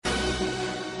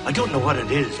I don't know what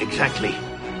it is exactly.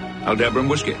 Aldabra and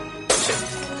whiskey.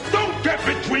 Don't get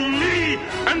between me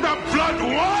and the blood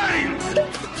wine!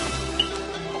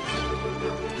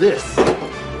 This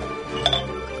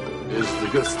is the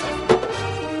good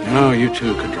stuff. You know, you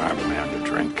two could drive a man to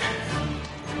drink.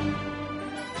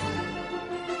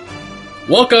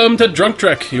 Welcome to Drunk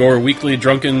Trek, your weekly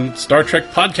drunken Star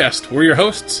Trek podcast. We're your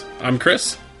hosts. I'm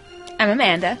Chris. I'm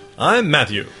Amanda. I'm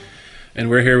Matthew. And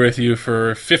we're here with you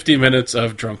for 50 minutes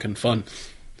of drunken fun.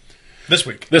 This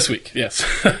week. This week, yes.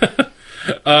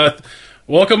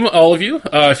 Welcome, all of you.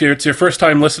 If it's your first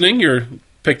time listening, you're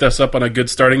picked us up on a good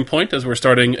starting point as we're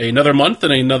starting another month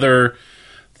and another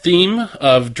theme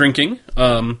of drinking.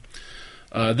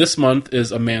 This month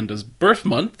is Amanda's birth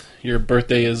month. Your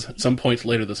birthday is at some point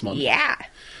later this month. Yeah.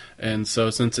 And so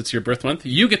since it's your birth month,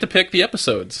 you get to pick the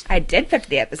episodes. I did pick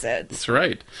the episodes. That's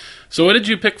right. So what did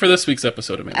you pick for this week's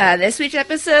episode, Amanda? This week's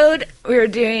episode, we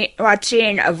were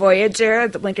watching a Voyager,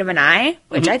 The Blink of an Eye,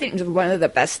 which I think is one of the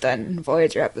best done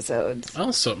Voyager episodes.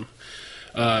 Awesome.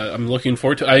 I'm looking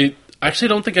forward to it. I actually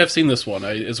don't think I've seen this one.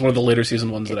 It's one of the later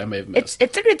season ones that I may have missed.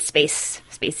 It's a good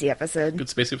spacey episode. Good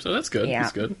spacey episode. That's good. Yeah.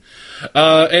 That's good.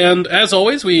 And as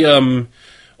always,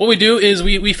 what we do is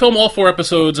we film all 4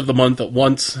 episodes of the month at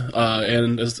once,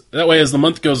 and that way, as the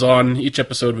month goes on, each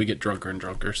episode we get drunker and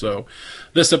drunker. So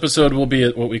this episode will be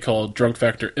at what we call Drunk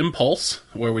Factor Impulse,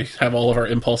 where we have all of our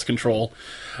impulse control.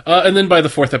 And then by the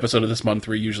 4th episode of this month,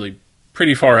 we're usually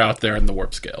pretty far out there in the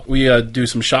warp scale. We do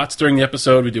some shots during the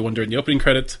episode. We do one during the opening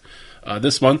credits.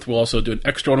 This month, we'll also do an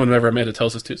extra one whenever Amanda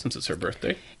tells us to, since it's her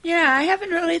birthday. Yeah, I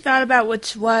haven't really thought about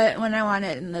when I want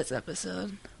it in this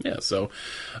episode. Yeah, so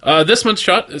this month's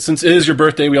shot, since it is your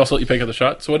birthday, we also let you pick out the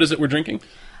shot. So what is it we're drinking?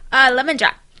 Lemon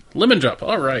drop. Lemon drop,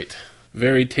 all right.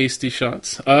 Very tasty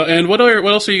shots. And what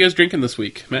else are you guys drinking this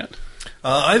week, Matt?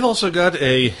 I've also got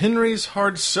a Henry's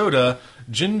Hard Soda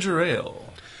Ginger Ale.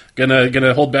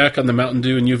 Gonna hold back on the Mountain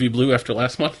Dew and UV Blue after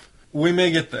last month? We may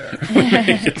get there.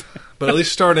 But at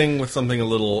least starting with something a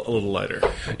little lighter.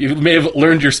 You may have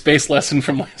learned your space lesson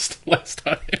from last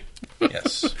time.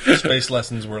 Yes, space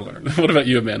lessons were learned. What about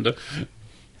you, Amanda?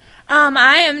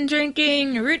 I am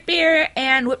drinking root beer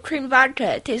and whipped cream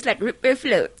vodka. It tastes like root beer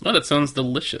float. Oh, that sounds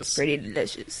delicious. Pretty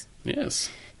delicious. Yes.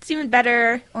 It's even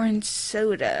better orange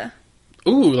soda.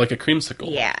 Ooh, like a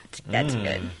creamsicle. Yeah, that's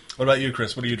good. What about you,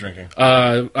 Chris? What are you drinking?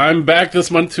 I'm back this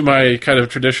month to my kind of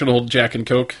traditional Jack and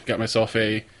Coke. Got myself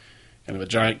a kind of a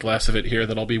giant glass of it here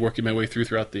that I'll be working my way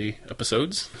throughout the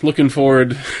episodes. Looking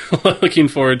forward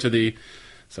to the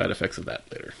side effects of that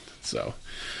later. So,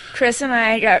 Chris and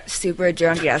I got super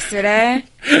drunk yesterday.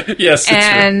 Yes, it's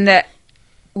and true.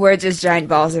 We're just giant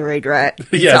balls of regret.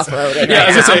 Yes. Uploading Yeah,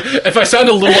 right I was gonna say, if I sound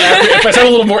a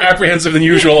little more apprehensive than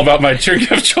usual about my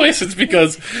drink of choice, it's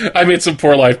because I made some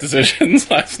poor life decisions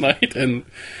last night, and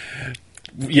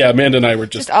yeah, Amanda and I were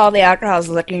just all the alcohol's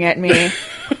looking at me,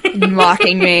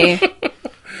 mocking me,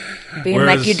 being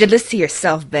like, "You did this to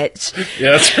yourself, bitch."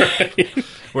 Yeah, that's right.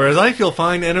 Whereas I feel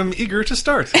fine and am eager to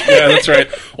start. Yeah, that's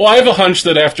right. Well, I have a hunch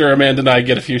that after Amanda and I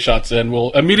get a few shots in,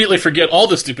 we'll immediately forget all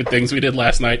the stupid things we did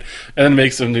last night and then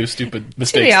make some new stupid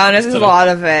mistakes. To be honest, there's a lot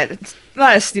of it. It's a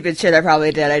lot of stupid shit I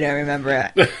probably did. I don't remember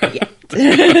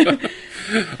it.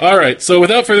 All right, so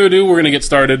without further ado, we're going to get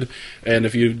started. And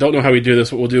if you don't know how we do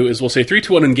this, what we'll do is we'll say 3,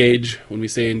 2, 1, engage. When we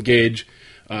say engage,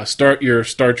 start your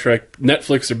Star Trek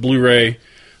Netflix or Blu-ray,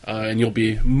 and you'll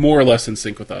be more or less in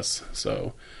sync with us.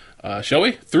 So, shall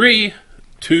we? 3,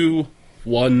 2,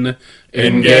 1,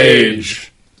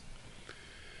 engage.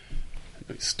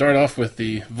 We start off with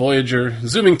the Voyager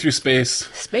zooming through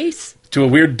space to a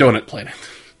weird donut planet.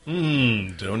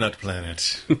 Donut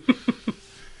planet.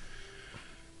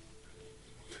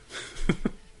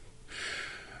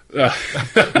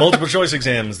 Multiple choice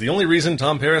exams. The only reason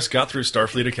Tom Paris got through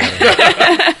Starfleet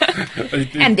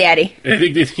Academy. And Daddy.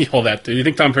 Do you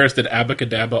think Tom Paris did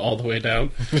abacadabra all the way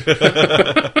down?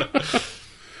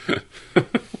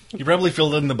 He probably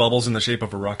filled in the bubbles in the shape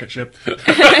of a rocket ship.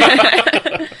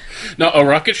 Now, a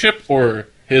rocket ship or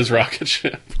his rocket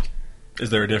ship?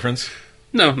 Is there a difference?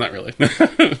 No, not really.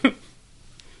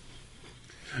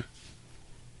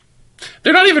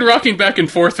 They're not even rocking back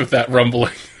and forth with that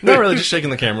rumbling. Not really, just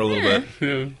shaking the camera a little bit.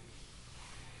 Yeah.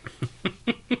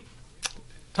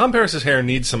 Tom Paris's hair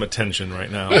needs some attention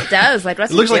right now. It does. Like,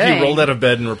 what's It looks he like doing? he rolled out of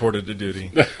bed and reported to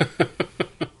duty.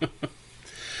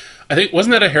 I think,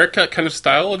 wasn't that a haircut kind of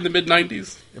style in the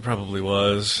mid-90s? It probably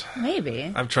was.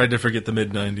 Maybe. I've tried to forget the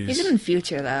mid-90s. He's in the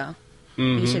future, though.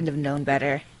 He shouldn't have known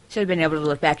better. Should have been able to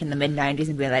look back in the mid-90s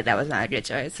and be like, that was not a good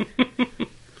choice.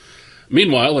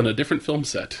 Meanwhile, in a different film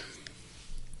set.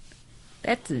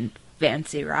 That's a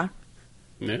fancy rock.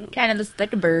 Yeah. Kind of looks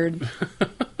like a bird.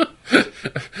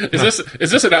 Is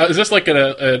this like an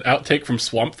outtake from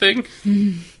Swamp Thing?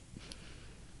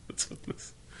 That's what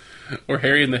this, or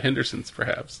Harry and the Hendersons,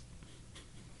 perhaps.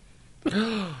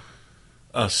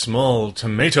 A small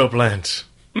tomato plant.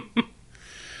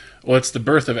 Well, it's the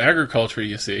birth of agriculture,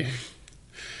 you see.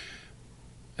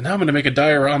 And now I'm going to make a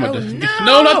diorama. Oh,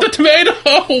 No, not the tomato!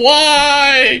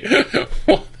 Why?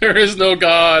 Well, there is no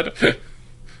God.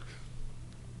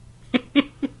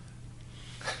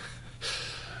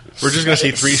 We're just going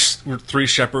to see three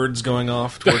shepherds going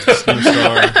off towards this new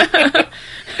star.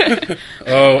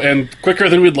 Oh, and quicker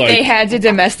than we'd like. They had to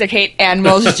domesticate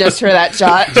animals just for that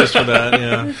shot. Just for that,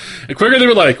 yeah. And quicker than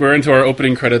we'd like. We're into our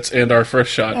opening credits and our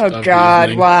first shot. Oh, of the God,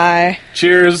 evening. why?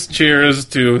 Cheers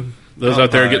to those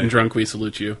out there Hi. getting drunk. We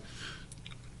salute you.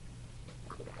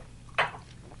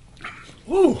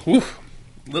 Ooh. A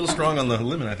little strong on the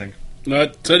lemon, I think.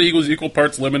 It said equal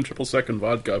parts lemon, triple second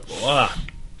vodka. Wow.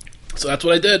 So that's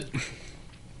what I did.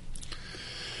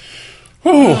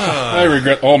 Whew, I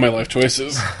regret all my life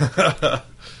choices.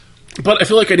 But I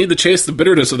feel like I need to chase the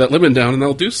bitterness of that lemon down, and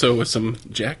I'll do so with some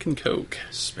Jack and Coke.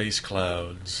 Space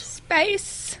clouds.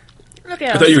 Space. Look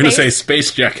at I thought you were going to say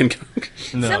Space Jack and Coke.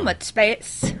 No. So much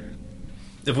space.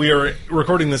 If we are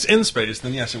recording this in space,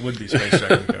 then yes, it would be Space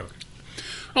Jack and Coke.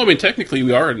 Oh, I mean, technically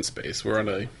we are in space. We're on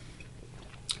a...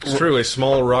 It's true, a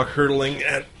small rock hurtling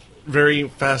at very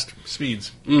fast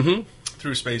speeds. Mm-hmm.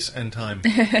 Through space and time.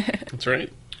 That's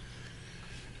right.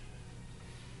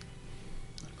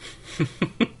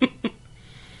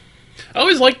 I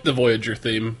always liked the Voyager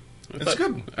theme. It's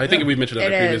good. I think Yeah. we mentioned it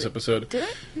in a It previous is. episode. Did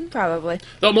it? Probably.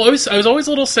 Though I was always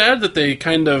a little sad that they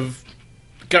kind of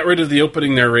got rid of the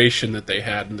opening narration that they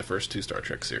had in the first two Star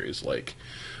Trek series. Like,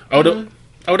 I would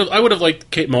have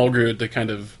liked Kate Mulgrew to kind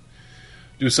of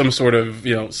do some sort of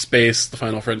space, the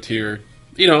final frontier,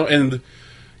 and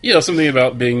something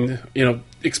about being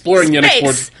exploring the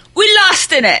unexplored. Space! We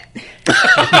lost in it!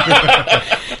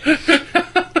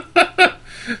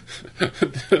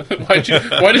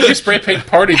 Why did you spray paint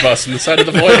party bus on the side of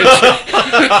the Voyager?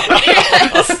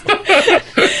 Yes!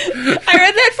 I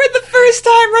read that for the first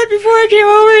time right before I came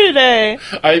over today.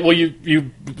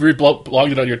 You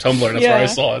reblogged it on your Tumblr, and that's where I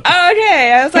saw it. Oh,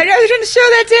 okay. I was like, I was going to show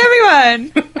that to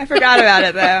everyone. I forgot about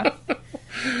it, though.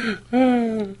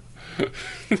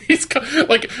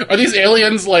 Are these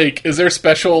aliens, is there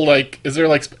special, is there,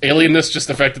 alienness just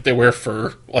the fact that they wear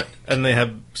fur? And they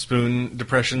have spoon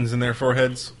depressions in their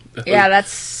foreheads. Yeah,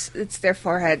 it's their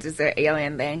foreheads is their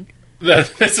alien thing.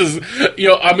 This is,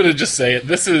 I'm going to just say it.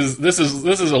 This is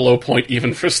a low point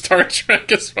even for Star Trek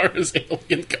as far as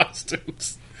alien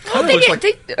costumes. Well,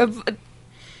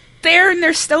 they're in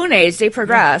their Stone Age. They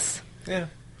progress. Yeah.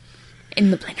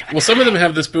 In the blink of an Well, some of them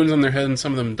have the spoons on their head and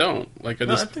some of them don't. I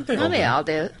think they eye. They all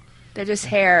do. They're just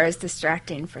hair is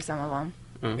distracting for some of them.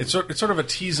 It's sort of a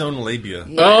T-zone labia.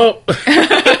 Yeah. Oh!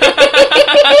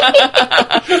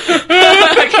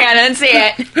 I can't unsee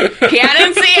it.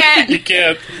 Can't unsee You it.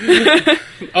 can't.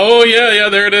 Oh, yeah,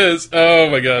 there it is. Oh,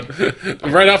 my God.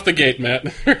 Right off the gate, Matt.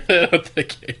 Right off the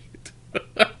gate.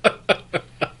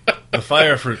 The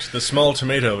fire fruit, the small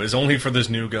tomato, is only for this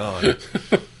new god.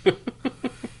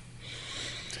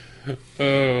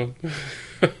 Oh.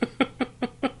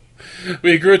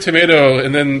 We grew a tomato,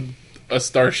 and then a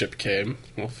starship came.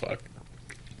 Oh, fuck.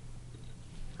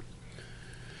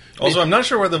 Also, I'm not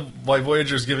sure why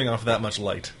Voyager's giving off that much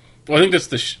light. Well, I think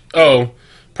that's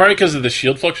probably because of the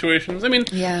shield fluctuations. I mean,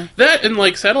 Yeah. that and,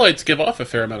 satellites give off a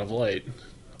fair amount of light.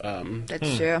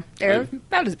 That's true. They're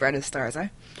about as bright as stars, eh?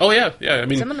 Oh, yeah. I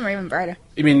mean, Some of them are even brighter.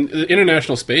 the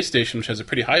International Space Station, which has a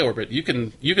pretty high orbit, you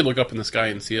can look up in the sky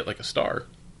and see it like a star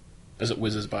as it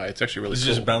whizzes by. It's actually really Is it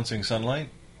cool. just bouncing sunlight?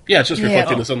 Yeah, it's just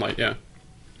reflecting Yeah. the sunlight, yeah.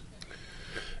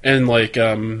 And,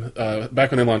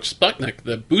 back when they launched Sputnik,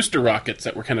 the booster rockets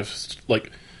that were kind of,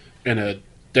 in a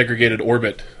degraded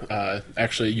orbit,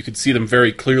 actually, you could see them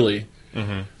very clearly,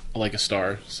 like a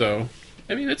star. So,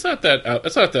 I mean, it's not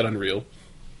that unreal.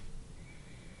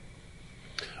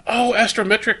 Oh,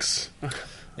 astrometrics!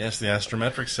 Yes, the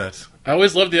astrometric set. I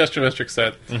always loved the astrometric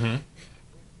set. Mm-hmm.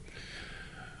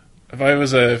 If I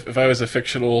was a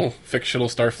fictional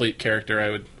Starfleet character,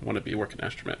 I would want to be working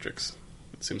astrometrics.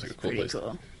 It seems like a cool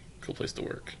place to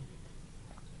work.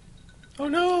 Oh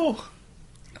no!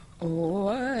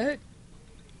 What?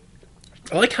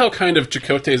 I like how kind of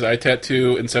Chakotay's eye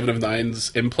tattoo and Seven of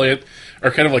Nine's implant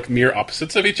are kind of like mere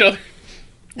opposites of each other.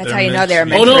 That's They're how you know meant they're to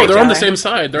be- meant Oh for no, each they're on the other. same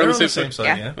side. They're on the same side,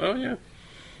 Yeah. yeah. Oh yeah.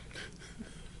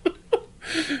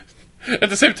 At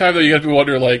the same time, though, you have to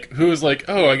wonder, who is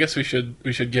oh, I guess we should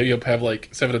have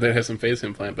Seven of Nine have some face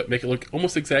implant, but make it look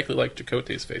almost exactly like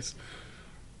Chakotay's face.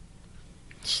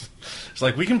 It's It's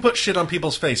like, we can put shit on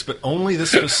people's face, but only this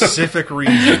specific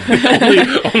reason.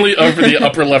 only over the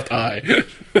upper left eye.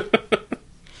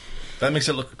 That makes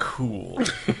it look cool.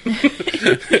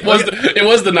 It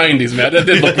was the 90s, Matt. That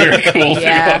did look very cool, to be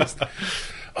Yeah. honest.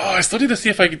 Oh, I still need to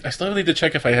see if I still need to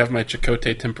check if I have my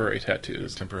Chakotay temporary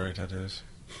tattoos. Temporary tattoos.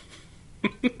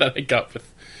 That I got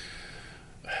with,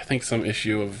 I think, some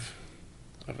issue of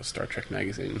a Star Trek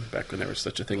magazine, back when there was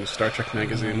such a thing as Star Trek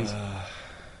magazines.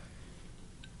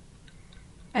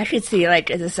 I could see, like,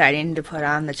 deciding to put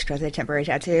on the Chakotay temporary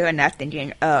tattoo and not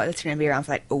thinking, oh, it's going to be around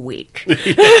for, like, a week.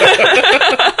 People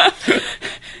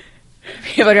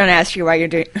are going to ask you why you're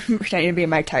pretending to be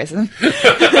Mike Tyson.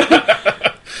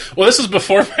 Well, this was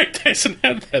before Mike Tyson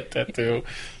had that tattoo.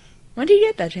 When did you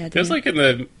get that tattoo? It was like in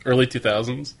the early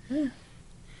 2000s. Yeah.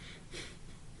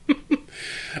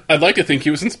 I'd like to think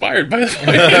he was inspired by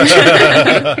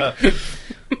the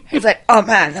He's like, oh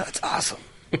man, that's awesome.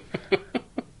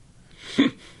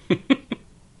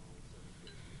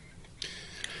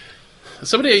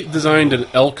 Somebody designed an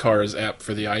LCARS app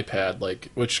for the iPad,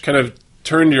 which kind of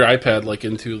turned your iPad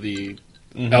into the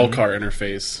LCAR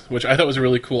interface, which I thought was a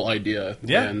really cool idea.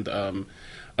 Yeah. And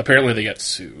apparently they got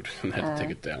sued and had to take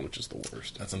it down, which is the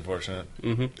worst. That's unfortunate.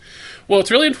 Mm-hmm. Well,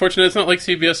 it's really unfortunate. It's not like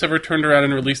CBS ever turned around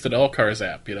and released an LCARS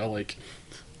app,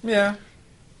 Yeah.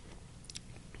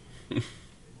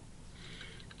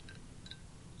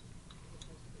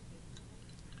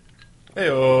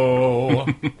 Hey-oh.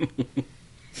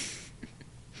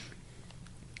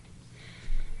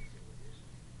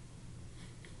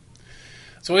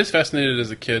 I was always fascinated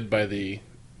as a kid by the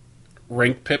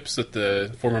rank pips that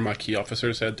the former Maquis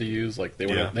officers had to use. They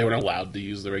weren't allowed to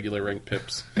use the regular rank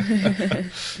pips.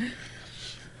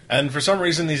 And for some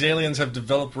reason, these aliens have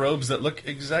developed robes that look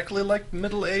exactly like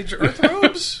middle-aged Earth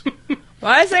robes.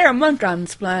 Why is there a monk on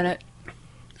this planet?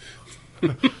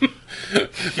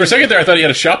 For a second there, I thought he had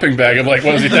a shopping bag. I'm like,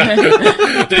 what was he doing?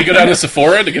 Did he go down to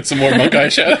Sephora to get some more monk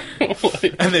eyeshadow?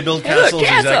 And they build castles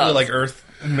exactly like Earth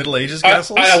Middle Ages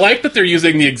castles. I like that they're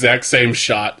using the exact same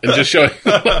shot and just showing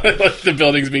the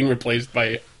buildings being replaced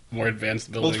by more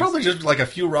advanced buildings. Well, it's probably just like a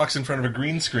few rocks in front of a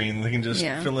green screen. They can just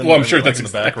fill in. Well, I'm sure that's in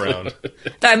the background.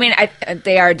 I mean,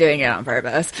 they are doing it on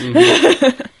purpose.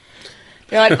 Mm-hmm.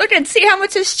 They're like, look and see how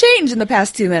much has changed in the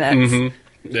past 2 minutes.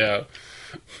 Mm-hmm. Yeah.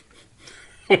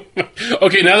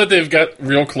 Okay, now that they've got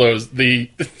real clothes,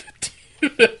 the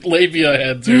labia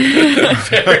heads are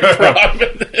very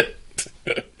prominent.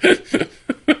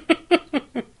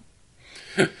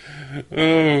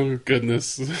 Oh,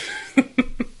 goodness.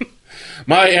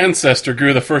 My ancestor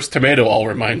grew the first tomato, I'll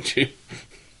remind you.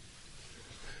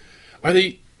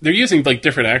 They're using,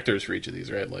 different actors for each of these,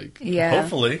 right? Yeah.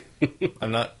 Hopefully.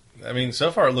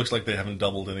 So far it looks like they haven't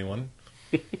doubled anyone.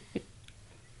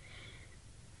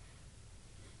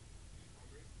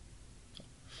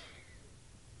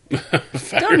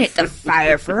 Don't eat the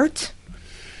fire fruit.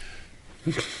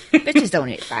 Bitches don't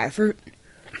eat fire fruit.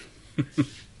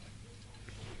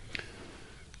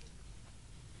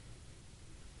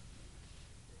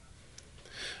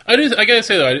 I gotta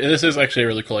say, though, this is actually a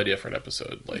really cool idea for an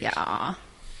episode. Yeah.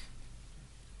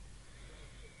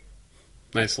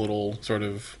 Nice little sort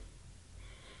of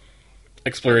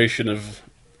exploration of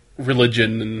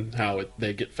religion and how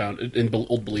they get founded in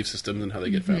old belief systems and how they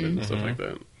get founded and stuff like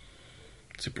that.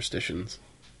 Superstitions.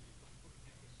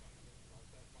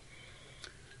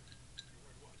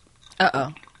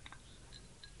 Uh-oh.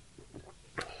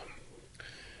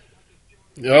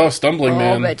 Oh, stumbling,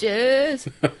 man.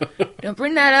 Bitches. Don't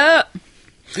bring that up.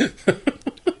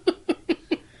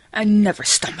 I never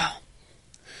stumble.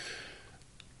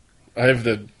 I have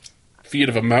the feet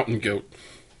of a mountain goat.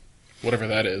 Whatever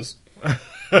that is.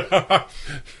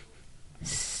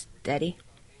 Steady.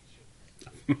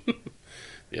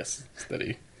 Yes,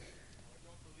 steady.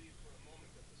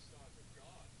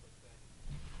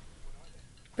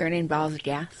 Burning balls of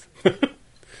gas.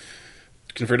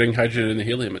 Converting hydrogen into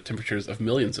helium at temperatures of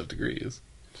millions of degrees.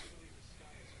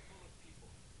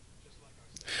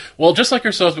 Well, just like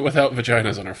ourselves, but without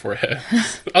vaginas on our forehead.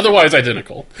 Otherwise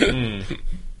identical. I'm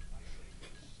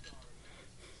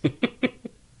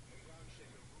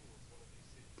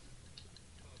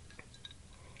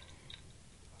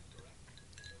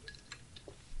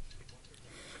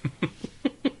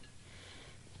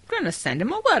gonna send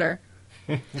him a letter.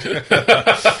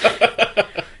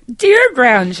 Dear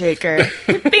Ground Shaker,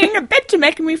 you're being a bit to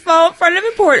making me fall in front of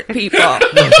important people.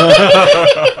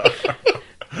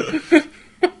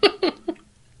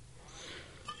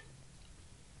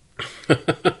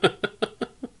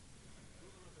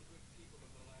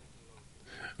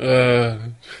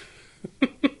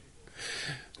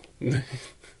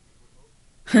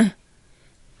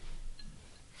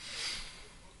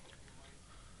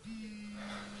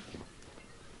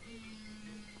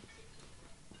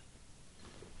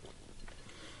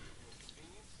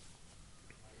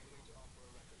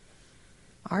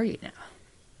 are you now?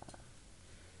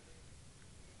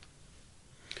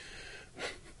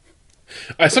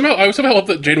 I somehow hope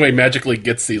that Janeway magically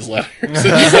gets these letters. He's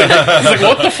like,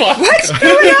 what the fuck? What's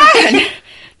going on?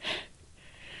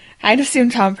 I'd assume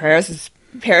Paris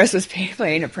was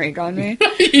playing a prank on me.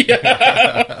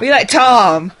 Yeah. Be like,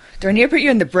 Tom, do I need to put you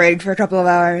in the brig for a couple of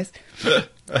hours?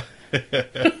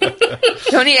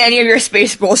 Don't need any of your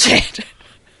space bullshit.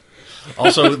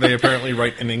 Also, they apparently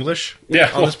write in English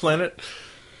on this planet.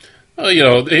 Well, you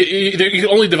know, you can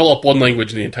only develop one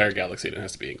language in the entire galaxy, and it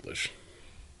has to be English.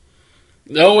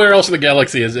 Nowhere else in the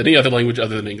galaxy has any other language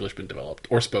other than English been developed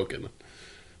or spoken.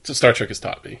 That's what Star Trek has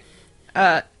taught me.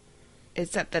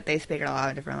 Except that they speak a lot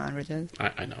of different languages.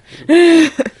 I know.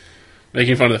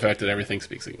 Making fun of the fact that everything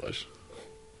speaks English.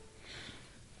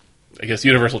 I guess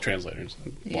universal translators.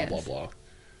 Blah, blah, blah.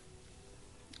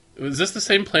 Is this the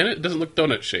same planet? It doesn't look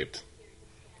donut-shaped.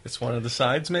 It's one of the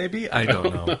sides, maybe? I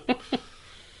don't know.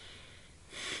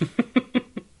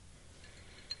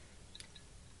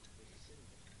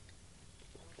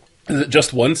 Is it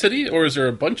just one city, or is there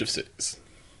a bunch of cities?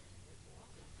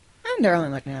 They're only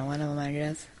looking at one of them, I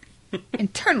guess.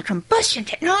 Internal combustion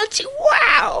technology,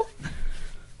 wow!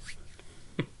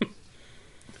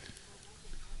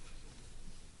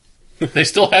 They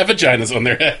still have vaginas on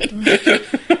their head.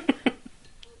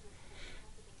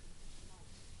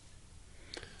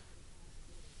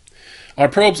 Our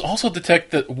probes also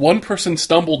detect that one person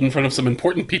stumbled in front of some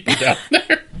important people down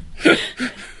there.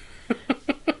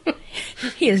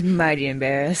 He is mighty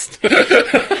embarrassed.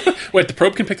 Wait, the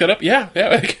probe can pick that up? Yeah.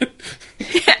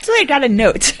 That's why I got a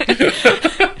note.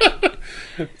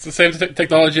 It's the same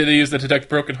technology they use to detect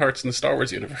broken hearts in the Star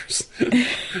Wars universe.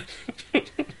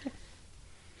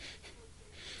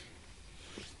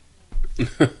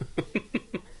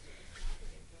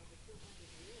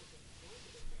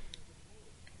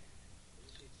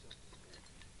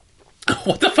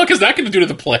 What the fuck is that going to do to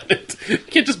the planet? You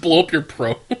can't just blow up your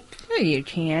probe. Oh, you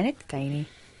can. It's tiny.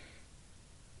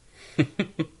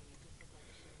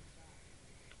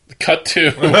 Cut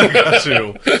to. Cut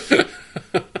to.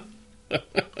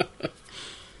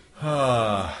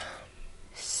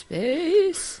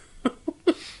 Space.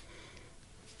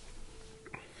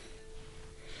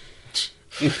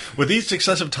 With each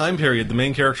successive time period, the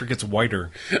main character gets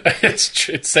whiter.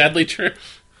 It's sadly true.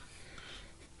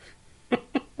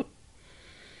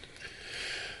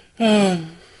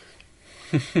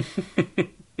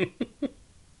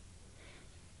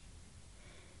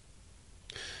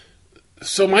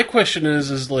 So my question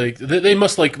is like they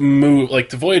must like move like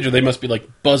the Voyager. They must be like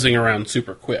buzzing around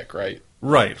super quick, right?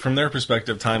 Right. From their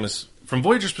perspective, from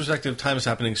Voyager's perspective, time is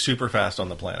happening super fast on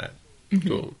the planet.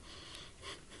 Cool.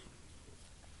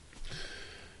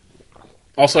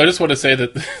 Also, I just want to say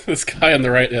that this guy on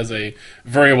the right has a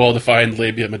very well-defined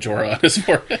labia majora on his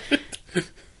forehead.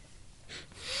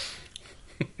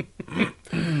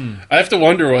 I have to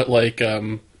wonder what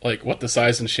what the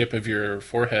size and shape of your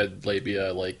forehead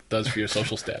labia does for your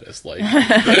social status. Like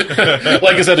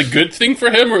is that a good thing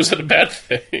for him or is it a bad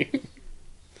thing?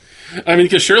 I mean,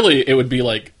 because surely it would be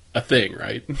like a thing,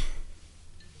 right?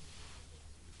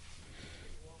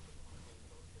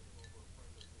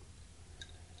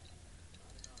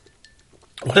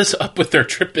 What is up with their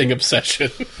tripping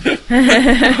obsession? That's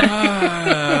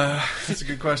a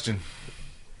good question.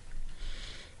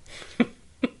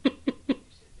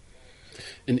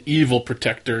 An evil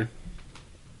protector.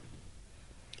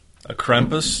 A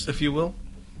Krampus, if you will.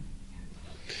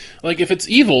 Like, if it's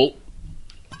evil,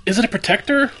 is it a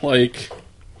protector? Like,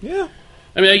 yeah.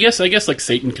 I mean, I guess like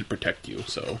Satan could protect you,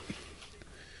 so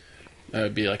that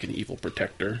would be like an evil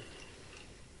protector.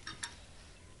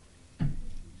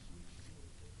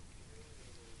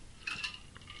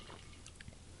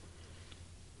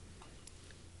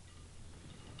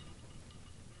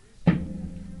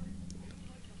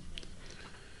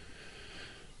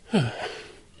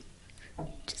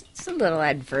 Just a little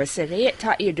adversity. It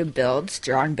taught you to build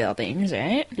strong buildings,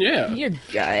 right? Yeah. You're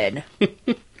good.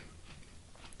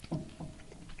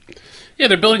 Yeah,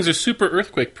 their buildings are super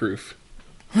earthquake-proof.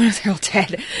 They're all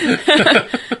dead.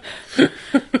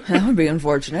 That would be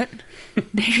unfortunate.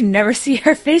 They should never see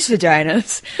our face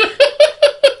vaginas.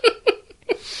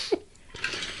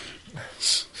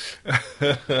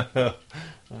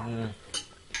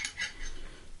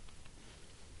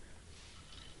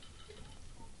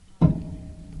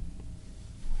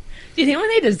 Do you think when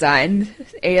they designed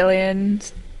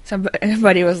aliens,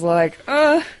 somebody was like,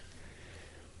 kind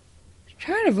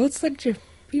of looks like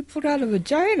people got a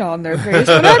vagina on their face,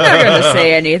 but I'm not going to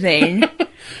say anything.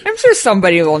 I'm sure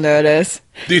somebody will notice.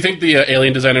 Do you think the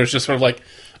alien designer is just sort of like,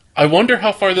 I wonder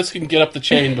how far this can get up the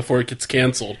chain before it gets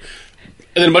canceled?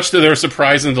 And then, much to their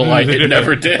surprise and delight, it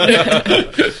never did.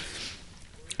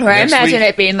 Or I Next imagine week-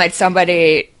 it being like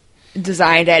somebody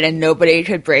designed it and nobody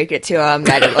could break it to him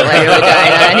that it looked like a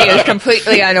vagina, and he was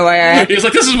completely unaware. He's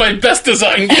like, this is my best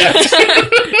design yet.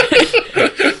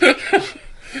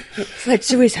 It's like,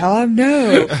 should we tell him?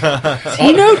 No.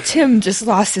 You know Tim just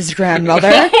lost his grandmother.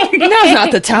 Now's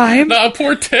not the time. Nah,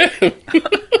 poor Tim.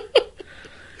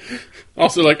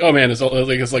 Also, like, oh man, it's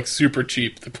like super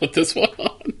cheap to put this one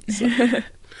on. So.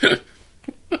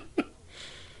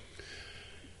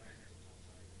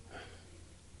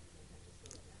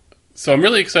 So I'm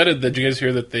really excited. Did you guys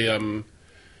hear that the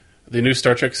new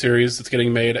Star Trek series that's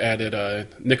getting made added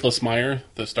Nicholas Meyer,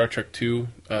 the Star Trek II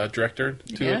director,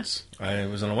 to I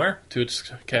was unaware.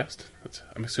 its cast?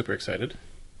 I'm super excited.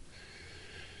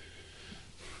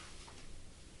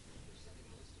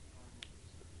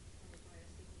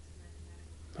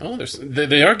 Oh,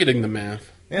 they are getting the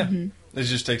math. Yeah. It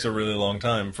just takes a really long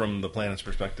time from the planet's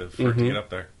perspective for it to get up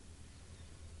there.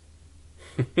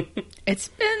 It's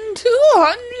been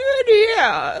 200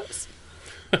 years.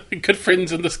 Good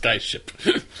friends in the sky ship.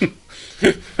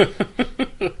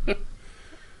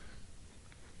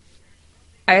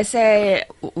 I say,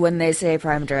 when they say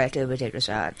Prime Directive, we take a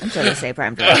shot. Until they say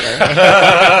Prime Directive.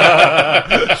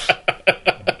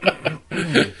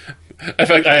 In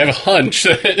fact, I have a hunch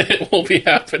that it will be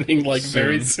happening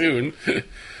very soon.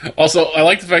 Also, I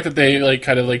like the fact that they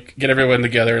kind of get everyone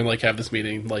together and have this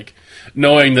meeting,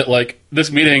 knowing that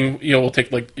this meeting will take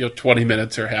 20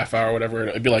 minutes or half hour or whatever, and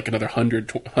it'd be another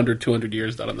 100, 200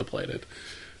 years down on the planet.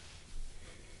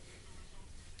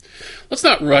 Let's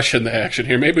not rush into action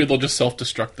here. Maybe they'll just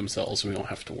self-destruct themselves and we don't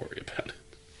have to worry about it.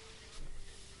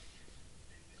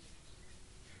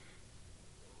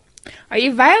 Are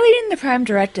you violating the Prime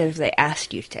Directive if they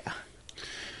ask you to?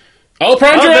 Oh,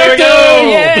 Prime Directive!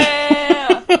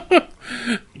 Yeah!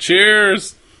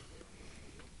 Cheers!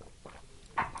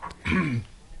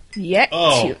 Yet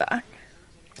to.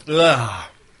 Ugh.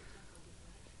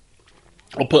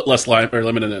 I'll put less lime or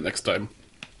lemon in it next time.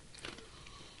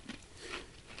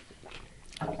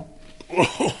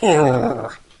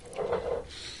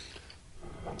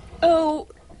 Oh,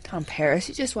 Tom Paris,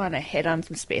 you just want to hit on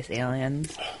some space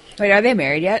aliens. Wait, are they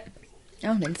married yet? I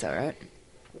don't think so, right?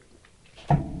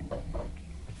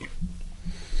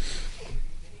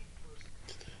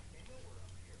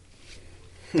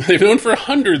 They've known for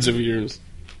hundreds of years.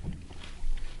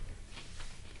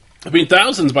 I mean,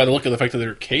 thousands by the look of the fact that they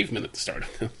were cavemen at the start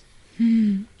of this.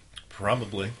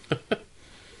 Probably.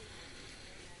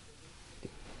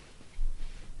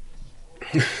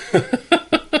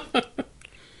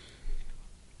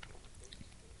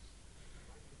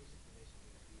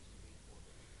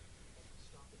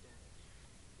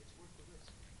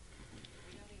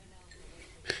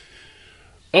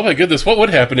 Oh my goodness, what would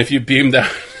happen if you beamed down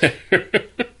there?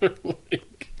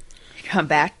 Come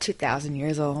back 2,000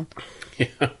 years old.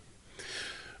 Yeah.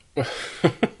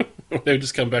 They would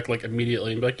just come back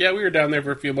immediately and be like, yeah, we were down there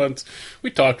for a few months.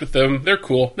 We talked with them. They're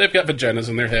cool. They've got vaginas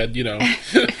in their head,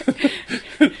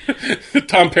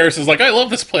 Tom Paris is like, I love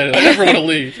this planet. I never want to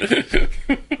leave.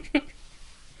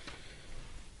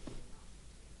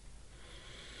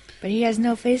 But he has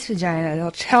no face vagina.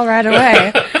 They'll tell right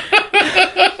away.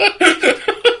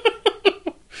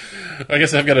 I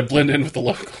guess I've got to blend in with the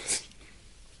locals.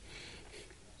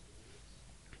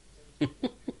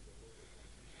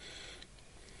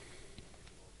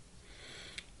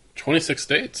 26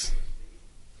 states.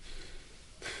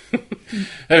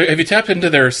 Have you tapped into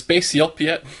their space Yelp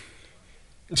yet?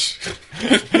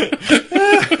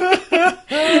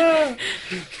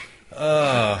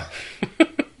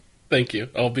 Thank you.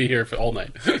 I'll be here for all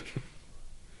night.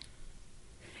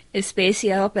 Is Space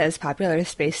Yelp as popular as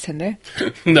Space Tinder?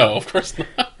 No, of course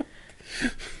not.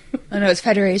 Oh no, it's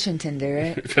Federation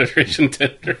Tinder, right? Federation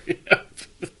Tinder, yeah.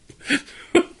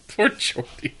 Poor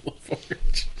Jordy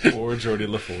LaForge. Poor Jordy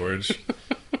LaForge.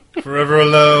 Forever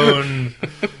alone.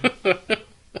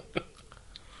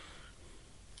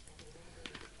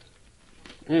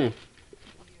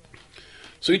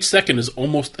 So each second is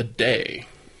almost a day.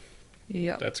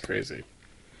 Yep. That's crazy.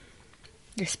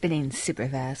 You're spinning super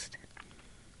fast.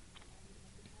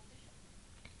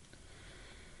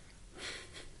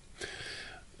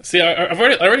 See, I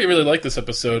already really like this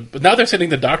episode, but now they're sending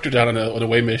the Doctor down on a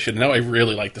away mission. Now I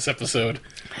really like this episode.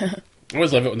 I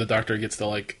always love it when the Doctor gets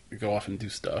to go off and do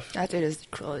stuff. That dude is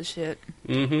cool as shit.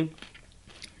 Mm-hmm.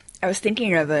 I was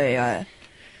thinking of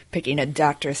picking a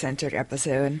Doctor-centered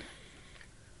episode.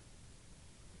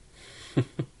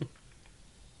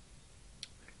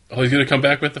 Oh, he's gonna come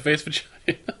back with the face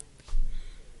vagina.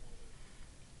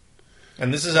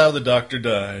 And this is how the Doctor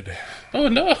died. Oh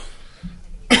no!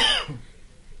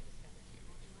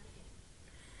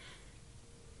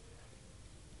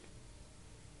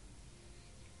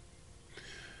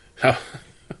 How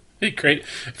it'd be great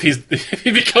if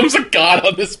he becomes a god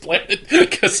on this planet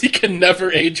because he can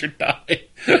never age or die.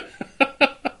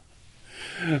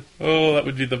 Oh, that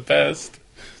would be the best.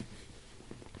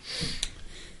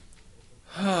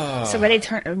 So what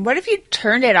if you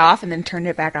turned it off and then turned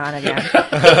it back on again?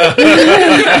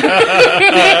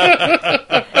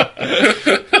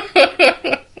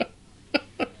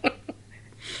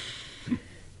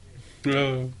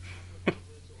 Oh.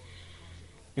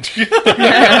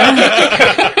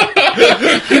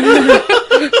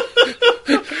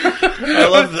 I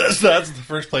love this. That's the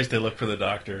first place they look for the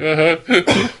doctor.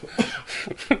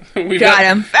 We Got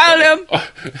him. Found him.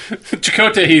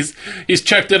 Chakotay, he's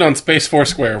checked in on Space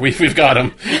Foursquare. We've got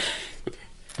him.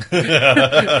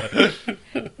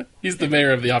 He's the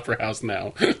mayor of the Opera House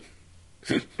now.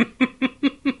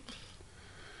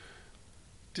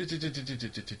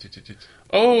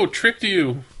 Oh, tricked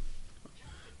you.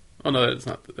 Oh no, that's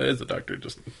not. That is the doctor.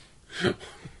 Just.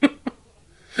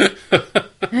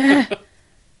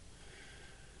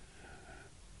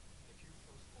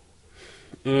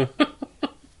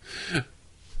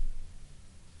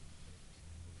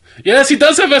 Yes, he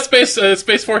does have a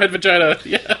space forehead vagina.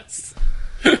 Yes.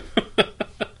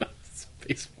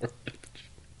 Space forehead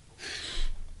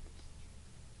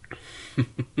vagina.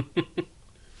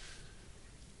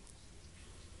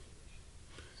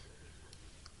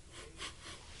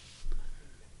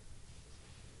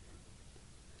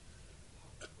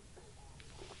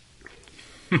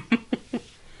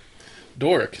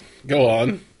 Dork, go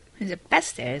on. The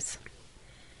best is.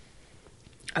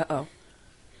 Uh-oh.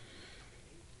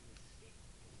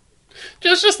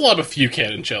 Just lob a few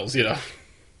cannon shells, you know.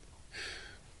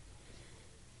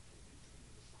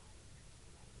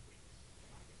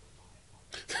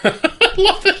 I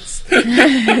love this.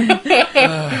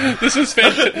 This is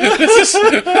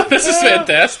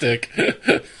fantastic.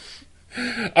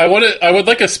 I would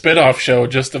like a spin-off show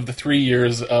just of the 3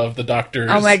 years of the Doctor's.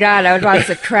 Oh my god, I would watch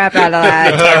the crap out of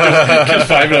that.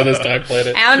 confinement on this time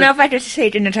planet. I don't know if I could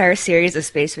take an entire series of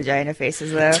space vagina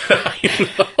faces, though. I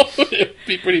know. It'd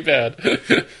be pretty bad.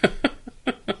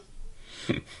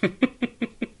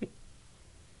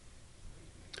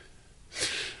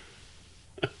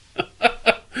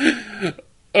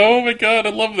 Oh my god, I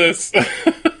love this.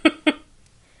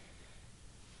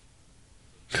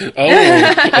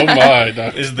 Oh my.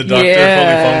 Doctor. Is the doctor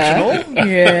fully functional?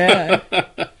 Yeah.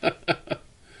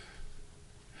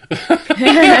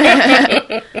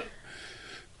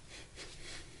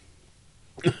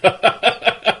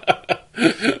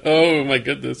 Oh my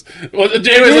goodness. Well,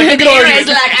 Janeway's like, you Janeway's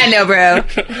like, I know, bro.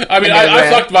 I mean, I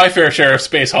fucked my fair share of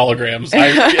space holograms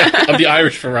of the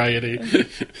Irish variety.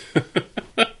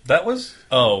 That was?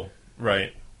 Oh,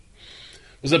 right.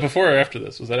 Was that before or after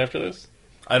this? Was that after this?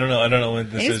 I don't know. I don't know when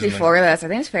this I think is. it's before this. I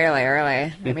think it's fairly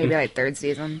early. Maybe like third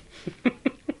season.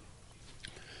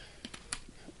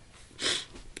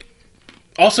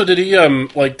 Also, did he are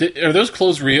those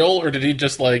clothes real, or did he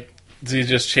just change?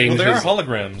 Well, they his are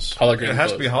holograms. Hologram It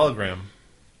has to clothes. be a hologram.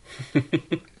 I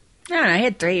don't know. He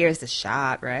had 3 years to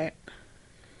shot, right?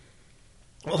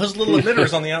 Well, his little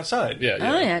emitter on the outside. Yeah.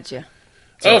 Oh, yeah, you.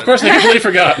 Oh, of course, I completely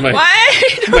forgot. Why?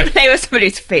 Don't play with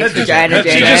somebody's face vagina,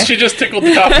 Jane. She just tickled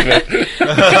the top of it.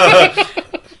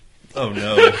 Oh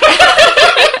no!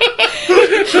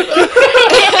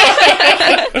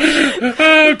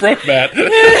 I broke that.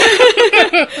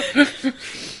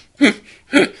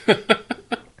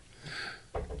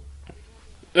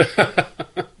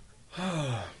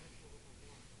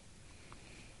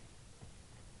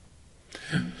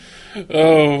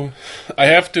 Oh, I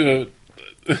have to.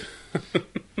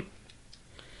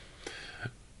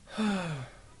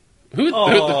 Who's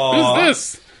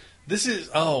this? This is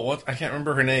what I can't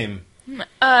remember her name.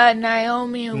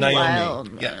 Naomi Naomi.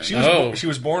 Wildman. Yeah, she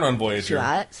was born on Voyager.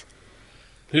 What?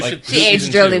 She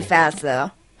aged really fast,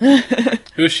 though.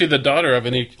 Who is she the daughter of?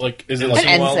 Any is it An like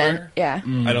ensign. Wilder? Yeah.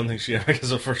 I don't think she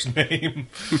has a first name.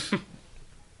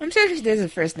 I'm sure there's a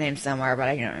first name somewhere, but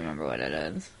I can't remember what it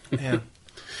is. Yeah.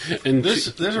 And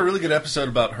There's a really good episode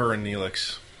about her and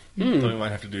Neelix that we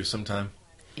might have to do sometime.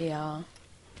 Yeah.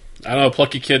 I don't know,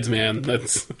 plucky kids, man.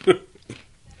 That's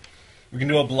We can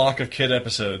do a block of kid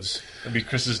episodes. That'd be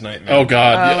Chris's nightmare. oh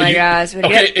god. Oh my gosh.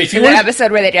 If you the were,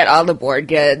 episode where they did all the board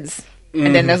kids.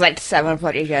 And then there's like 7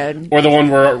 bloody kids. or the one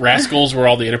where Rascals, where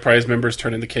all the Enterprise members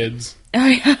turn into kids. Oh,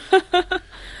 yeah.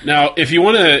 Now, if you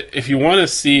want to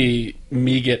see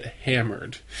me get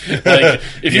hammered, like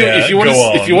if you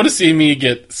want to see me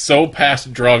get so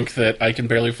past drunk that I can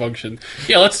barely function,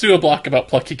 yeah, let's do a block about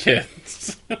plucky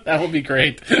kids. That would be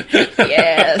great.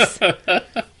 Yes.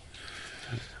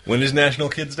 When is National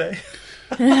Kids Day?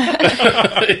 Is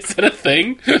that a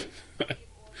thing?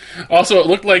 Also, it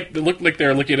looked like they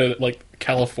were looking at like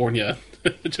California,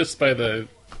 just by the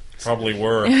Probably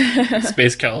were.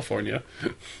 space California.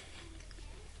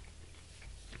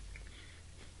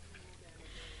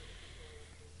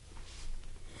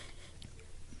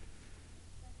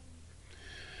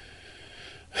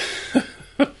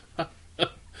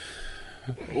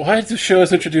 Why did the show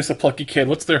has introduced a plucky kid?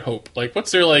 What's their hope? Like,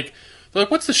 what's their like?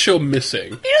 What's the show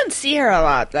missing? You don't see her a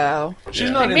lot, though.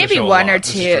 She's not in the Maybe show a one lot, or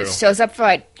this two. is true. Shows up for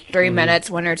like 3 minutes,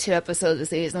 1 or 2 episodes a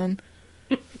season.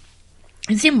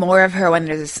 You see more of her when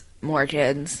there's more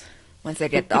kids. Once they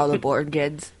get all the bored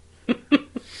kids.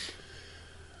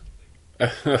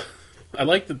 I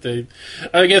like that they.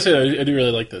 I guess I do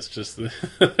really like this. Just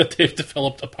that they've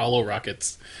developed Apollo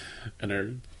rockets and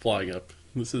are flying up.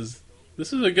 This is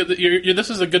a good. This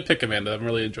is a good pick, Amanda. I'm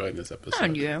really enjoying this episode.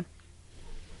 Found you.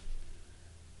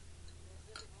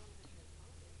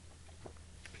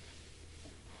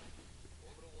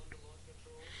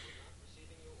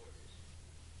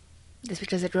 Just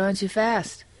because they're growing too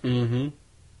fast. Mm-hmm.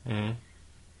 Mm-hmm.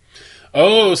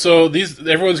 Oh, so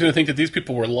everyone's going to think that these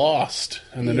people were lost,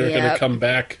 and then they're going to come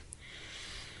back.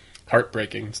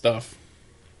 Heartbreaking stuff.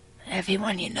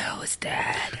 Everyone you know is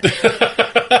dead.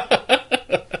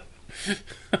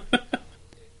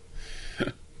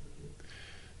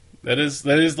 That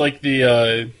is like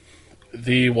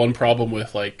the one problem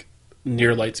with like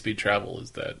near light speed travel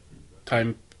is that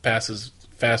time passes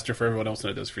faster for everyone else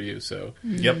than it does for you. So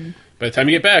Yep. by the time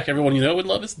you get back, everyone you know and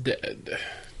love is dead.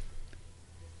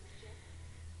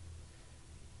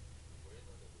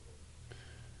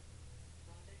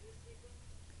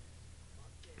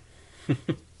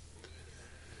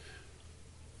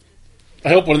 I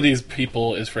hope one of these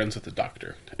people is friends with the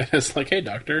doctor. And it's like, hey,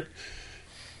 doctor.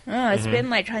 Oh, it's been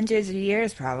like hundreds of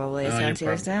years probably since he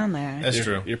was down there. That's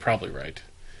true. You're probably right.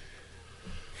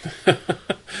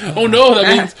 Oh no,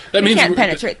 that means can't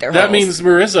penetrate their That holes. means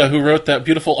Marissa, who wrote that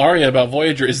beautiful aria about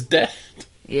Voyager, is dead.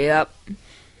 Yep.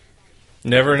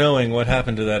 Never knowing what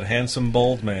happened to that handsome,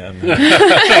 bold man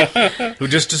who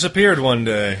just disappeared one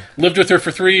day. Lived with her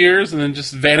for 3 years and then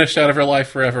just vanished out of her life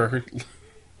forever.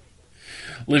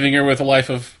 Leaving her with a life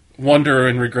of wonder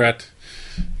and regret.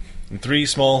 And 3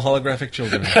 small holographic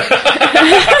children.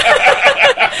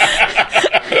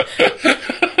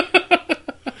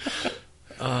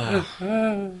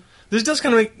 This does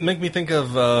kind of make me think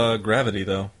of Gravity,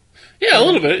 though. Yeah, a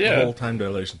little bit, The yeah. whole time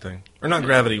dilation thing. Or not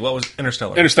Gravity, what was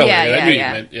Interstellar? Interstellar, Yeah, I yeah, knew yeah.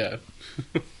 you meant,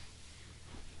 yeah.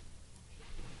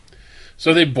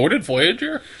 So they boarded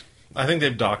Voyager? I think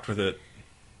they've docked with it.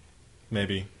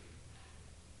 Maybe.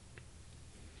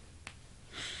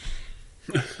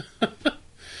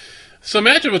 So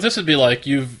imagine what this would be like.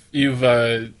 It's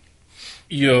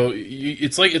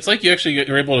like you actually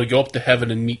are able to go up to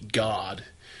heaven and meet God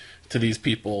to these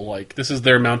people. Like, this is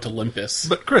their Mount Olympus.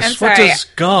 But Chris, I'm what sorry. does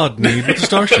God need with the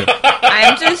starship?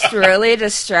 I'm just really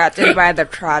distracted by the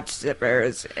crotch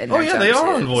zippers. In Oh their yeah, they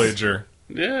are on jumpsuits. Voyager.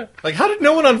 Yeah. Like, how did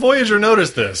no one on Voyager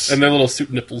notice this? And their little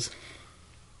suit nipples.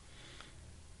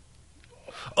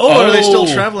 Are they still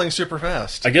Oh. traveling super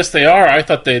fast? I guess they are. I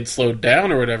thought they'd slowed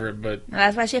down or whatever, but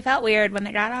That's why she felt weird when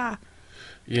they got off.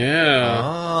 yeah.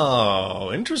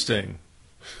 Oh, interesting.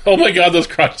 Oh my god, those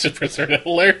crotch zippers are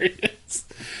hilarious.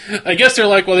 I guess they're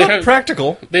like, well, Not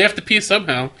practical. they have to pee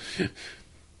somehow.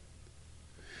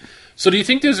 So do you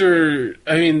think these are,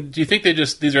 do you think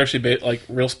these are actually like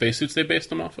real spacesuits they based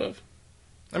them off of?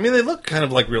 I mean, they look kind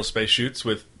of like real space shoots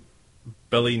with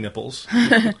belly nipples.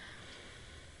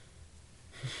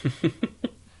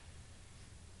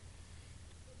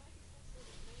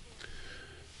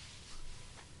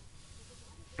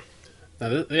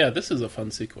 Now, this is a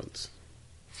fun sequence.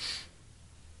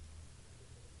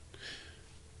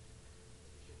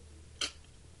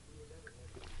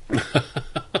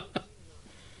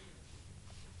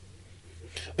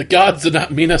 The gods did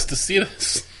not mean us to see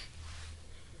this.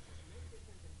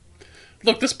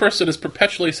 Look, this person is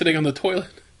perpetually sitting on the toilet.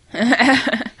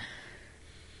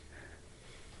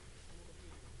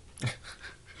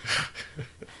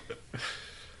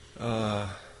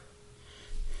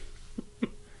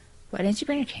 Why didn't you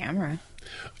bring a camera?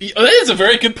 That is a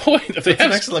very good point. If they That's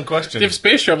an excellent question. If they have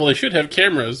space travel, they should have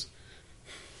cameras.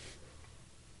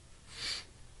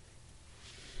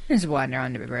 Just wander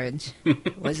on the bridge.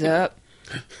 What's up?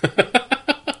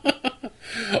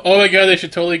 Oh my god, they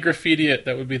should totally graffiti it.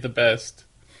 That would be the best.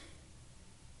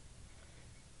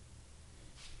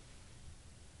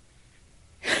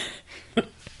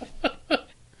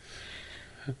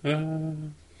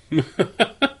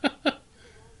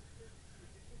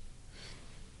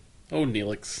 Oh,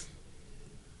 Neelix.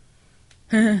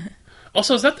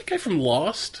 Also, is that the guy from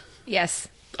Lost? Yes.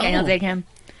 Daniel Oh. dig him.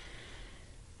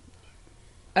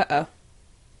 Uh-oh.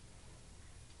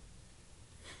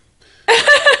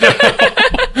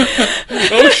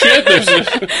 Oh shit! There's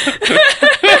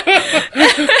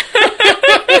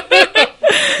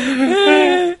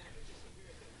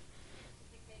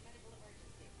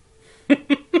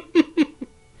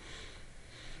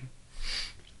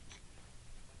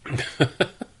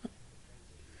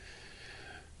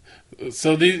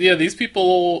So these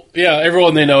people,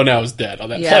 everyone they know now is dead on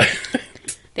that planet.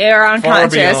 They are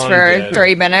unconscious beyond for dead.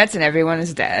 3 minutes and everyone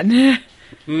is dead.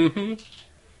 Mm-hmm.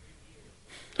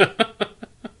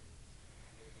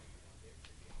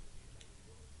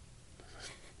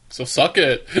 So suck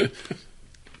it.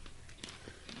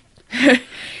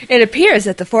 It appears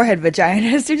that the forehead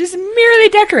vaginas are just merely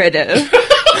decorative.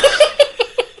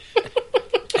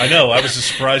 I know, I was as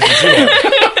surprised as you are.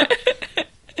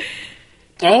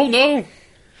 Oh no.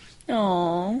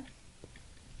 Aww.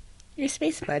 Your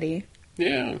space buddy.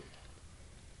 Yeah.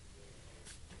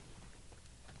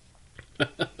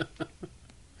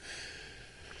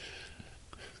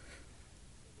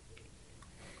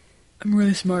 I'm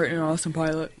really smart and an awesome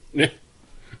pilot. Yeah.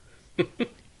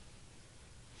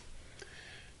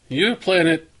 Your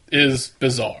planet is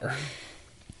bizarre.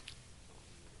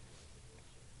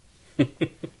 We've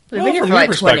Well, been here from for your like 20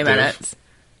 perspective. minutes.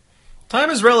 Time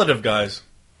is relative, guys.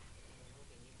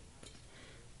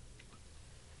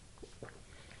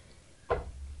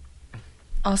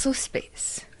 Also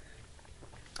space.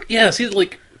 Yeah, see,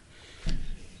 like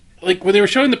when they were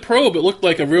showing the probe, it looked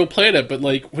like a real planet, but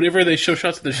like whenever they show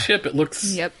shots of the ship, it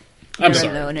looks. Yep. I'm You're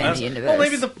sorry. alone at the end of Well, this.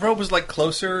 maybe the probe was like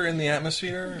closer in the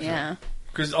atmosphere. Yeah.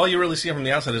 Because all you really see from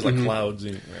the outside is like clouds.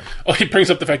 Oh, he brings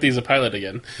up the fact that he's a pilot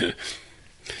again. Do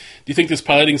you think this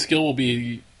piloting skill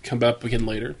will come up again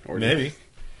later, or Maybe.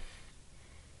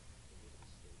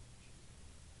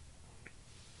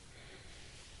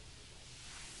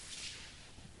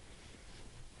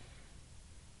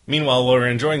 Meanwhile, while we're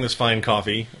enjoying this fine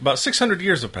coffee, about 600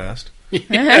 years have passed.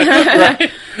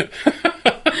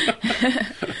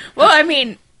 Well, I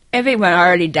mean, everyone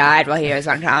already died while he was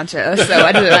unconscious, so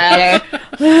what does it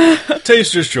matter?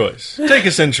 Taster's choice. Take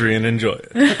a century and enjoy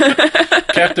it.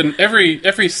 Captain?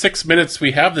 Every 6 minutes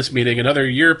we have this meeting, another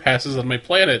year passes on my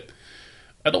planet.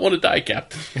 I don't want to die,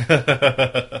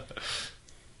 Captain.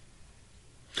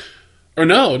 Or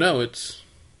no, it's.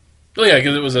 Oh yeah,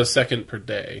 because it was a second per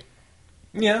day.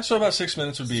 Yeah, so about 6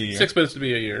 minutes would be a year. 6 minutes to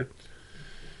be a year.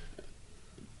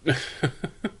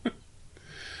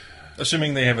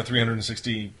 Assuming they have a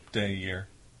 360-day year.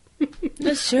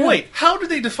 That's true. Wait, how do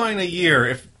they define a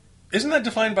year? Isn't that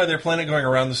defined by their planet going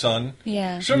around the sun?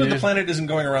 Yeah. Surely Yeah. the planet isn't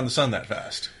going around the sun that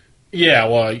fast. Yeah,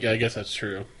 well, I guess that's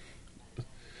true.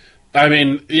 I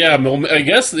mean, yeah, I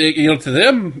guess to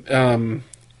them,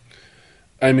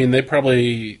 I mean, they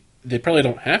probably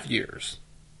don't have years.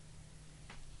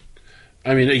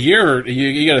 I mean, a year,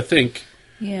 you got to think.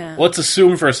 Yeah. Let's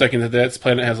assume for a second that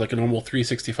planet has like a normal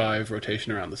 365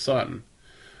 rotation around the sun.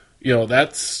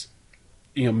 That's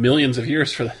millions of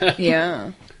years for that.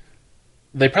 Yeah.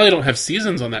 They probably don't have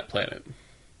seasons on that planet.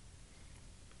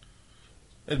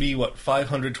 It'd be,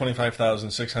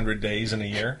 525,600 days in a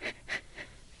year?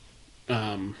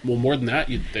 Well, more than that,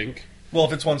 you'd think. Well,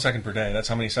 if it's 1 second per day, that's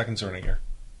how many seconds are in a year?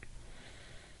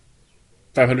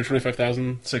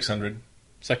 525,000 600.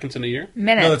 seconds in a year?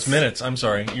 Minutes. No, that's minutes. I'm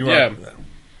sorry. You are. Yeah.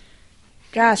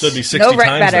 Gosh. So it'd be 60 no rent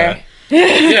times better.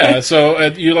 that. Yeah, so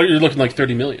you're looking like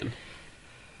 30 million.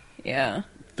 Yeah.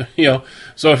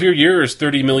 So if your year is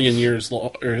 30 million years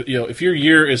long, or if your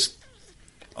year is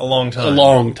A long time. a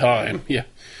long time, yeah,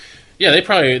 they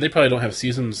probably don't have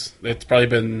seasons. It's probably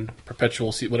been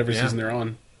perpetual, whatever Yeah. season they're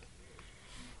on.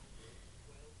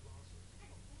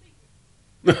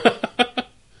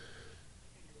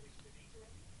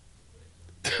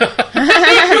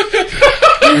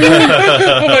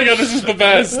 Oh my god, this is the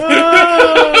best.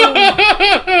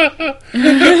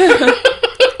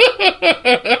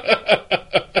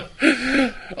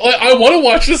 I want to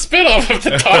watch the spin-off of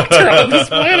the Doctor on this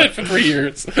planet for 3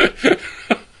 years.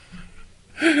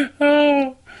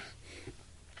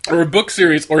 Or a book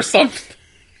series or something.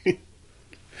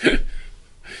 I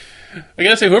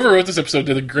gotta say, whoever wrote this episode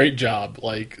did a great job.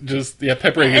 Like, just,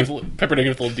 peppering it with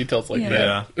little details like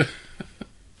that. Yeah.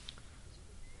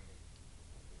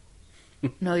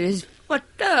 No, you're just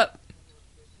fucked up.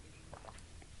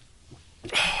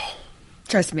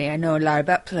 Trust me, I know a lot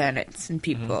about planets and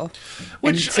people.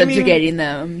 Which, and subjugating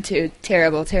them to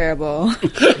terrible, terrible.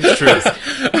 It's true.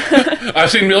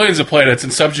 I've seen millions of planets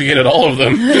and subjugated all of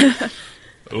them.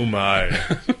 Oh my.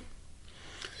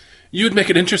 You would make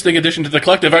an interesting addition to the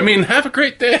collective. I mean, have a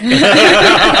great day.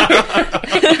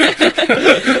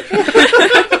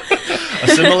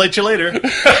 Assimilate you later.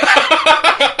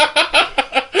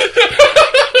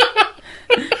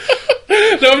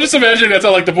 No, I'm just imagining that's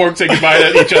how like the Borg say goodbye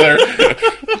to each other.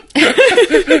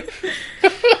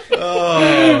 Oh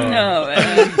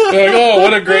man. They're like, oh,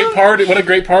 what a great party! What a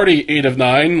great party! 8 of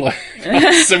 9. Like,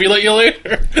 simulate you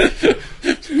later.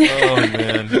 Oh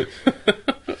man.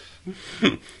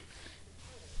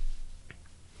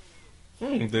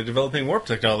 They're developing warp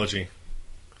technology.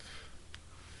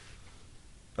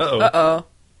 Uh-oh. Uh-oh.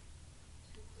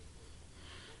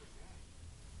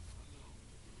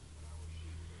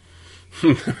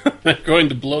 They're going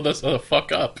to blow this the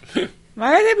fuck up.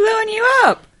 Why are they blowing you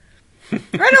up?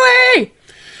 Run away!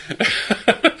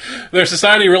 Their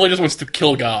society really just wants to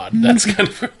kill God. That's kind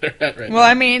of where they're at right now. Well,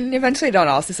 I mean, eventually don't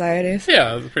all societies.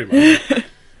 Yeah, pretty much.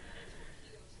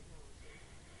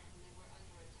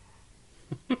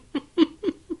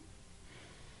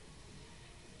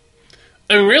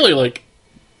 I mean, really, like,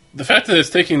 the fact that it's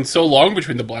taking so long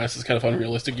between the blasts is kind of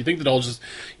unrealistic. You think that all just,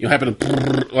 happen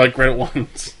to, like, right at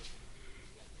once.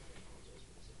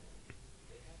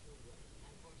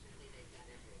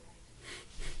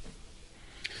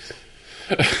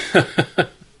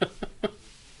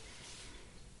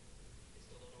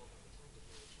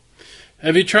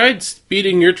 Have you tried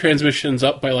speeding your transmissions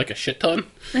up by like a shit ton?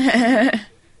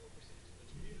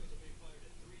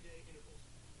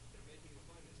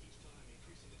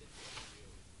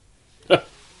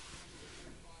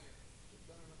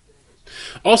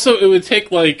 Also, it would take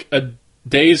like a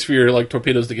days for your like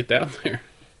torpedoes to get down there.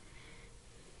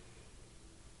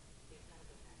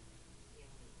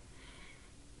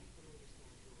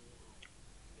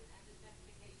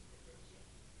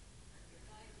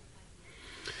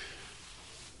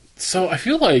 So I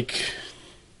feel like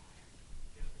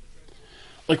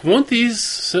won't the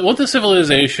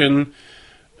civilization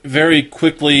very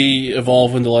quickly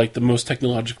evolve into like the most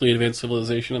technologically advanced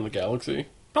civilization in the galaxy?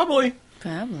 Probably.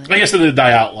 Probably. I guess it'll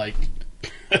die out like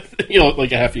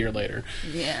like a half a year later.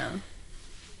 Yeah.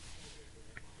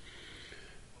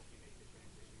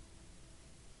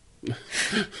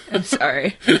 I'm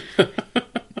sorry.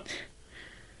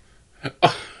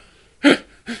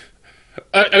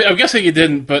 I'm guessing you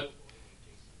didn't, but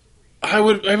I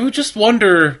would just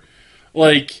wonder,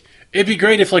 like, it'd be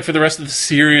great if, like, for the rest of the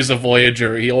series of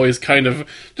Voyager, he always kind of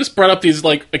just brought up these,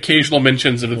 like, occasional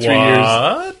mentions of the 3 years.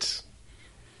 What?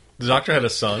 The Doctor had a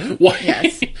son? Why?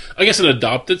 Yes. I guess an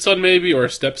adopted son, maybe, or a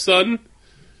stepson,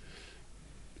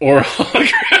 or a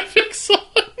holographic son.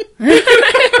 They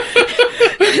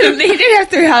did have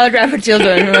 3 holographic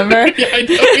children, remember? Yeah, I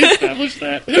know, we established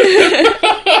that.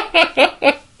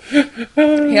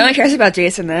 He only cares about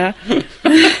Jason now.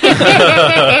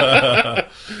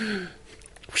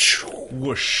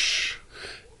 Whoosh.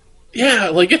 Yeah,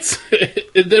 like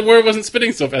where it wasn't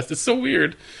spinning so fast. It's so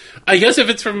weird. I guess if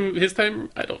it's from his time,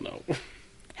 I don't know.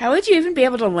 How would you even be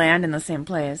able to land in the same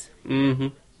place? Mm-hmm.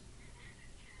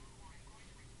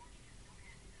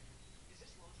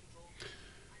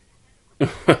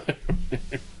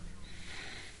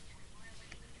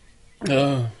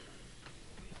 Oh.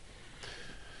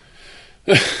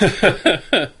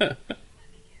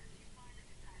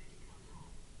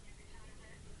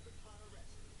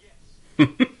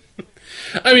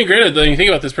 I mean, granted, when you think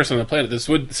about this person on the planet, this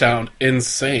would sound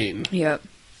insane. Yep.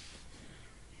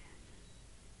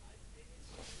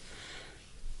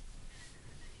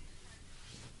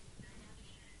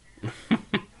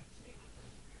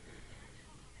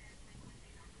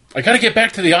 I gotta get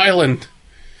back to the island.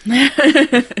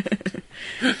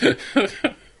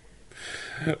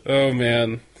 Oh,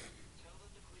 man.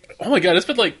 Oh, my God, it's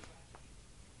been like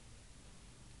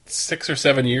 6 or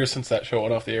 7 years since that show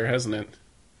went off the air, hasn't it?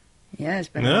 Yeah, it's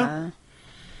been a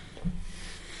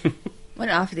while.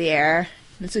 Went off the air.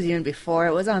 This was even before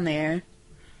it was on the air.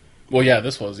 Well, yeah,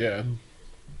 this was, yeah.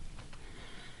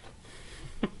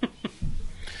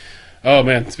 Oh,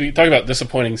 man. Talking about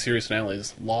disappointing series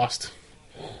finales. Lost.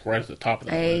 Right at the top of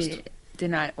the list. I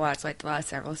did not watch like the last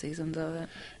several seasons of it.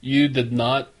 You did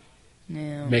not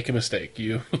No. make a mistake.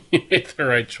 You made the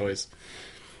right choice.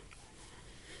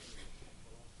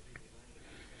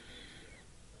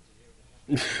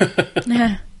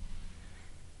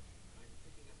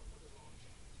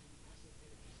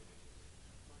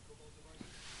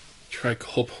 Try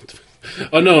cobalt.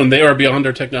 Oh no, and they are beyond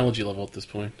our technology level at this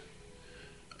point.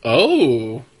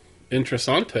 Oh,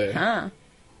 interessante. Huh.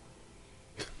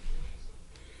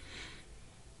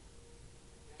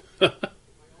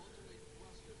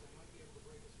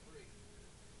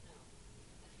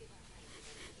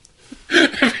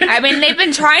 I mean, they've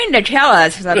been trying to tell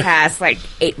us for the past,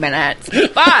 8 minutes,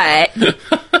 but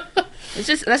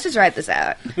Let's just write this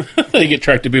out. They get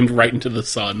tractor beamed right into the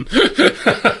sun.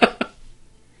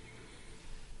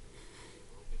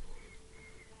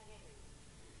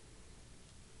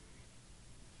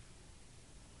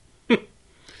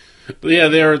 Yeah,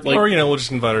 they're like, or we'll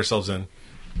just invite ourselves in.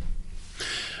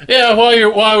 Yeah,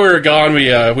 while we were gone, we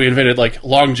invented like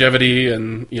longevity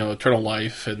and eternal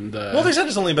life and. Well, they said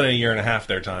it's only been a year and a half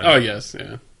their time. Oh yes,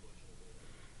 yeah.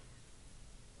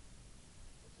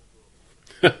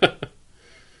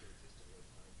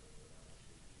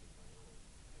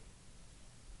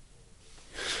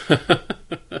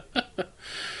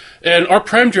 And our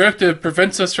prime directive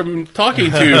prevents us from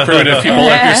talking to primitive people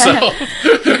like yourself.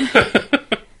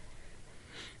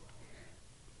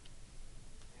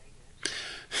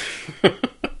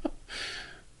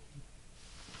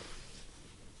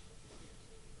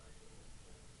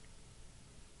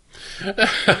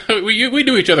 we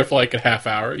knew each other for like a half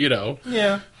hour,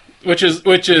 Yeah. Which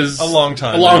is a long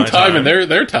time. A long time in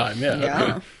their time,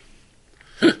 yeah.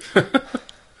 Yeah.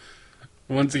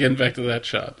 Once again, back to that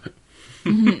shot.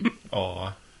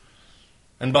 Aw.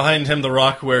 And behind him, the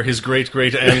rock where his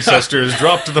great-great ancestors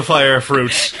dropped the fire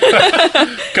fruit.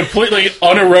 Completely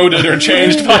uneroded or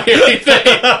changed by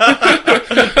anything.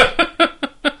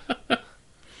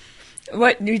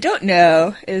 What you don't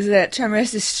know is that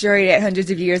Tremors destroyed it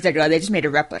hundreds of years ago. They just made a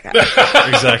replica.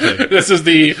 Exactly. This is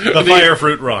the fire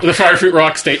fruit rock. The fire fruit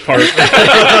rock state park.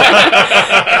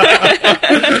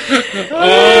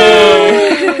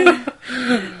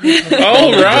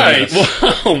 All right.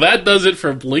 Well, that does it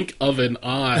for Blink of an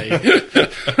Eye.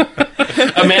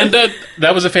 Amanda,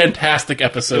 that was a fantastic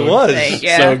episode. It was. Thank you.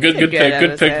 So good pick. Good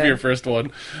episode. pick for your first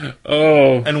one.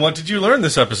 Oh. And what did you learn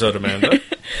this episode, Amanda?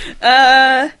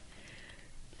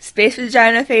 Space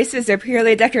vagina faces are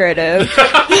purely decorative.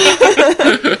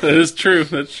 That is true.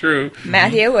 That's true.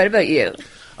 Matthew, what about you?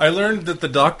 I learned that the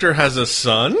Doctor has a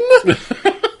son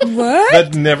What?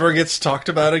 that never gets talked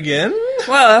about again.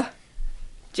 Well,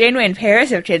 Janeway and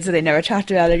Paris have kids that they never talked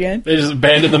about again. They just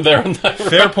abandoned them there on that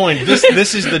Fair point.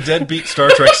 This is the deadbeat Star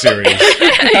Trek series.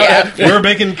 We're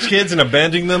making kids and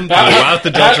abandoning them throughout the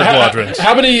Delta Quadrant.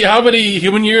 How many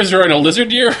human years are in a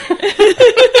lizard year?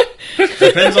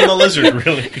 Depends on the lizard,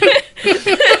 really.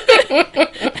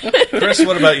 Chris,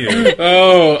 what about you?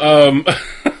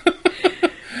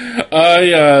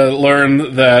 I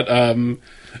learned that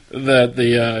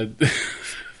the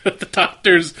the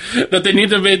Doctors that they need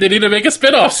to make a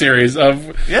spin-off series of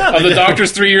the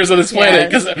Doctor's 3 years on this planet,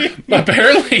 because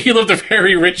apparently he lived a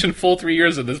very rich and full 3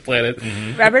 years on this planet.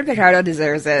 Mm-hmm. Robert Picardo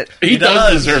deserves it. He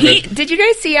does deserve it. Did you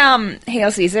guys see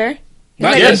Hail Caesar?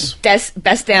 Not He's like the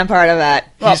best damn part of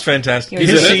that. Well, He's fantastic. he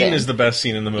was His amazing. scene is the best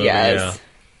scene in the movie. Yes. Yeah.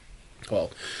 Well,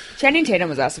 Channing Tatum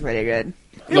was also pretty good.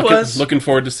 looking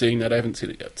forward to seeing that. I haven't seen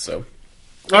it yet. So,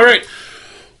 all right.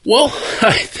 Well,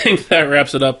 I think that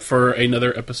wraps it up for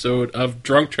another episode of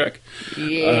Drunk Trek.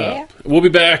 Yeah. We'll be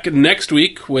back next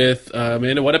week with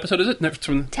Amanda. What episode is it?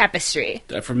 Tapestry.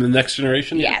 From the Next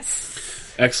Generation.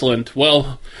 Yes. Excellent.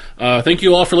 Well, thank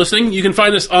you all for listening. You can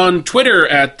find us on Twitter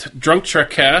at Drunk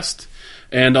Trekcast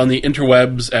and on the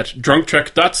interwebs at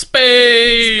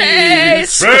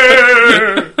drunktrek.space.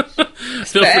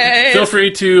 Feel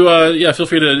free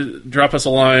to drop us a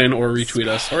line or retweet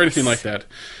us or anything like that.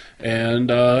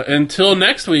 And until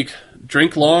next week,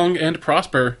 drink long and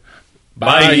prosper.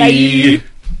 Bye. Bye.